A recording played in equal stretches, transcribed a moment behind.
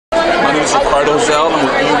is Ricardo Hazell.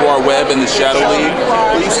 I'm with Webb in the Shadow League.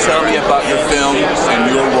 Please tell me about your film and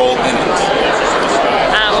your role in it.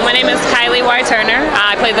 My name is Kaili.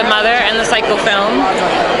 I play the mother in the cycle film.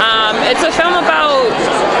 It's a film about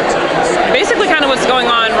basically kind of what's going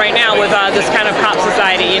on right now with this kind of cop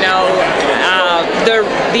society, you know,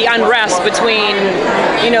 the unrest between,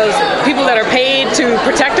 you know, people that are paid to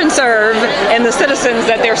protect and serve and the citizens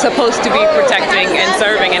that they're supposed to be protecting and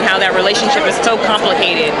serving, and how that relationship is so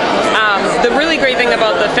complicated. The really great thing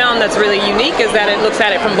about the film that's really unique is that it looks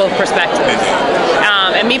at it from both perspectives.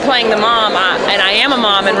 And me playing the mom, and I am a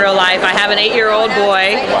mom in real life. I have an 8-year-old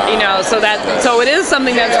boy, you know, so it is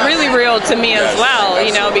something that's really real to me as well,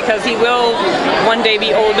 you know, because he will one day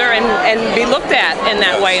be older and be looked at in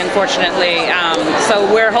that way, unfortunately. So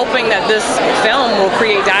we're hoping that this film will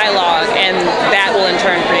create dialogue, and that will in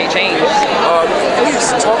turn create change. Please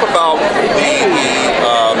talk about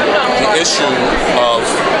the issue of,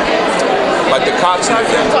 like, the cops in the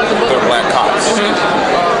film. They're black cops and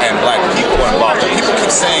black people involved. And people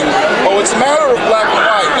keep saying, "Oh, it's a matter of black and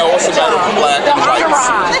white." No, it's a matter of black and white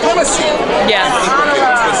supremacy. Yeah.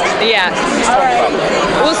 Yeah.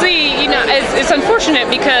 Well, see, you know, it's unfortunate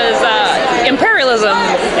because imperialism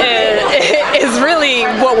is really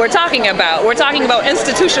what we're talking about. We're talking about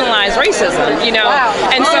institutionalized racism, you know,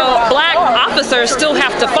 and so black officers still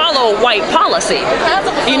have to follow white policy,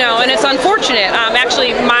 you know, and it's unfortunate.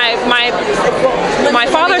 Actually, my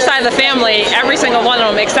father's side of the family, every single one of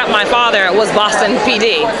them except my father was Boston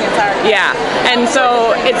PD. Yeah, and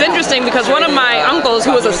so it's interesting because one of my uncles,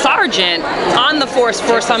 who was a sergeant on the force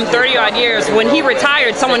for some 30-odd years, when he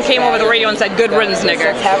retired, someone came over the radio and said, "Good riddance,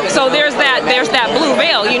 nigger." So there's that blue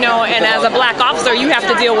veil, you know, and as a black officer, you have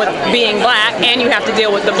to deal with being black and you have to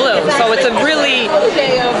deal with the blue. So it's a really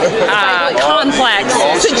complex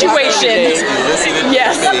situation.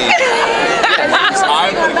 Yes.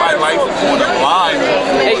 I'm putting my life on the line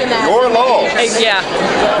for your law. Yeah.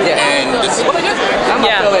 And this is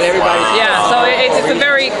yeah. Yeah. So it's a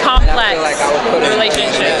very complex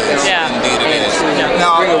relationship. Yeah. Indeed it is.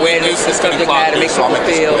 Now, bring awareness to subject matter, make people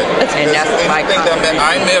feel, and that's my anything that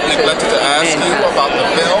I may have neglected to ask you about the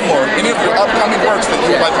film or any of your upcoming works that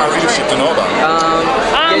you would like my readership to know about?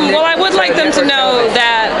 Well, I would like them to know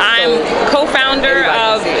that I'm co-founder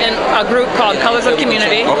of a group called Colors of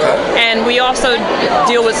Community, and we also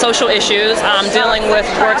deal with social issues, dealing with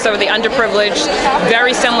works of the underprivileged,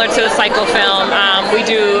 very similar to the cycle film. We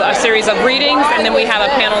do a series of readings, and then we have a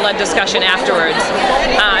panel-led discussion afterwards.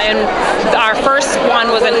 And our first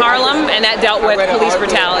one was in Harlem, and that dealt with police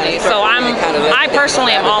brutality. So I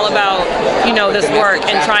personally am all about, you know, this work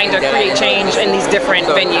and trying to create change in these different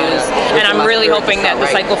venues. And I'm really hoping that the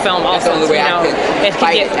cycle film also, you know, it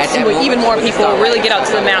can get even more people, really get out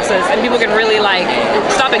to the masses, and people can really, like,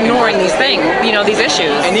 stop ignoring these things, you know, these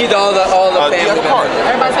issues. And these all the do you have a card?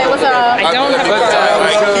 Everybody say what's up. I don't have a card.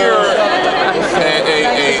 I hear a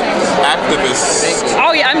activist.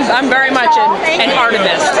 Oh yeah, I'm very much an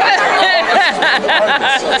artivist.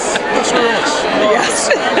 Yes. Yes,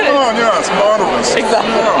 an artivist.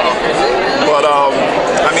 Exactly. Yeah. But I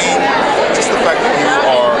mean, just the fact that you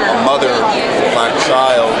are a mother of a black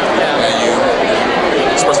child and you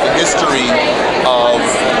express the history of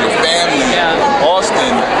your family in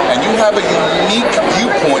Boston, and you have a unique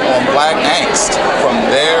viewpoint on black angst from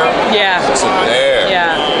there to there.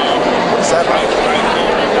 Yeah. What is that like?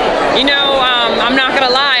 You know, I'm not gonna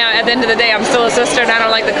lie. At the end of the day, I'm still a sister, and I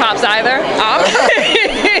don't like the cops either.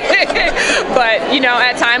 But, you know,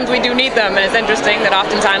 at times we do need them, and it's interesting that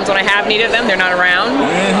oftentimes when I have needed them, they're not around,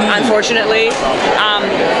 unfortunately.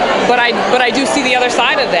 But I do see the other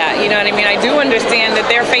side of that. You know what I mean? I do understand that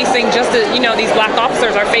they're facing just as, you know, these black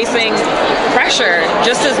officers are facing pressure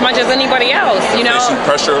just as much as anybody else. You know, facing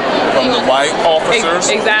pressure from the white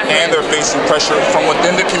officers, exactly, and they're facing pressure from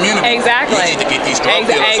within the community. Exactly. We need to get these drug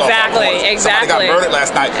dealers exactly. off. Somebody got murdered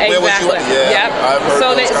last night. Where was you? Yeah. Yep. I've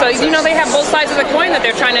heard So you know, they have both sides of the coin that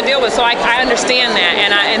they're trying to deal with. So I understand that,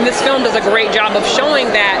 and this film does a great job of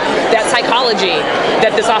showing that psychology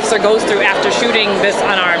that this officer goes through after shooting this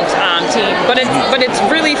unarmed team. But it's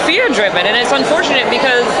really fear driven, and it's unfortunate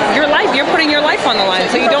because you're putting your life on the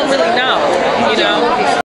line, so you don't really know, you know.